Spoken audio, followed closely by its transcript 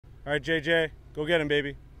All right, JJ, go get him,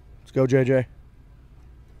 baby. Let's go, JJ.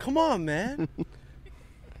 Come on, man.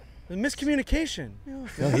 The miscommunication. No,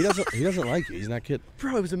 he doesn't like you. He's not kidding.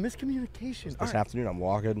 Bro, it was a miscommunication. This afternoon, I'm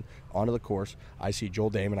walking onto the course. I see Joel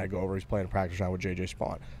Damon. I go over. He's playing a practice round with JJ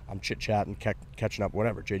Spaun. I'm chit-chatting, catching up,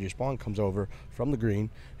 whatever. JJ Spaun comes over from the green,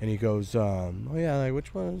 and he goes, oh, yeah, like,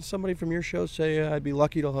 which one? Somebody from your show say I'd be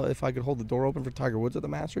lucky if I could hold the door open for Tiger Woods at the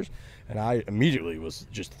Masters? And I immediately was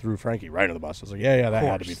just threw Frankie right on the bus. I was like, yeah, that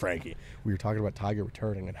had to be Frankie. We were talking about Tiger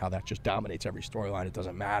returning and how that just dominates every storyline. It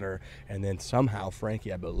doesn't matter. And then somehow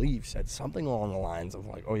Frankie, I believe, said something along the lines of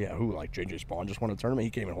like, oh, yeah, who? Like JJ Spaun just won a tournament?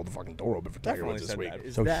 He came and hold the fucking door open for Tiger Woods this week.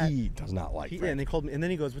 So he does not like Frankie. Yeah, and they called me, and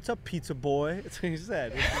then he goes, what's up, pizza boy? That's what he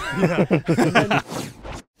said.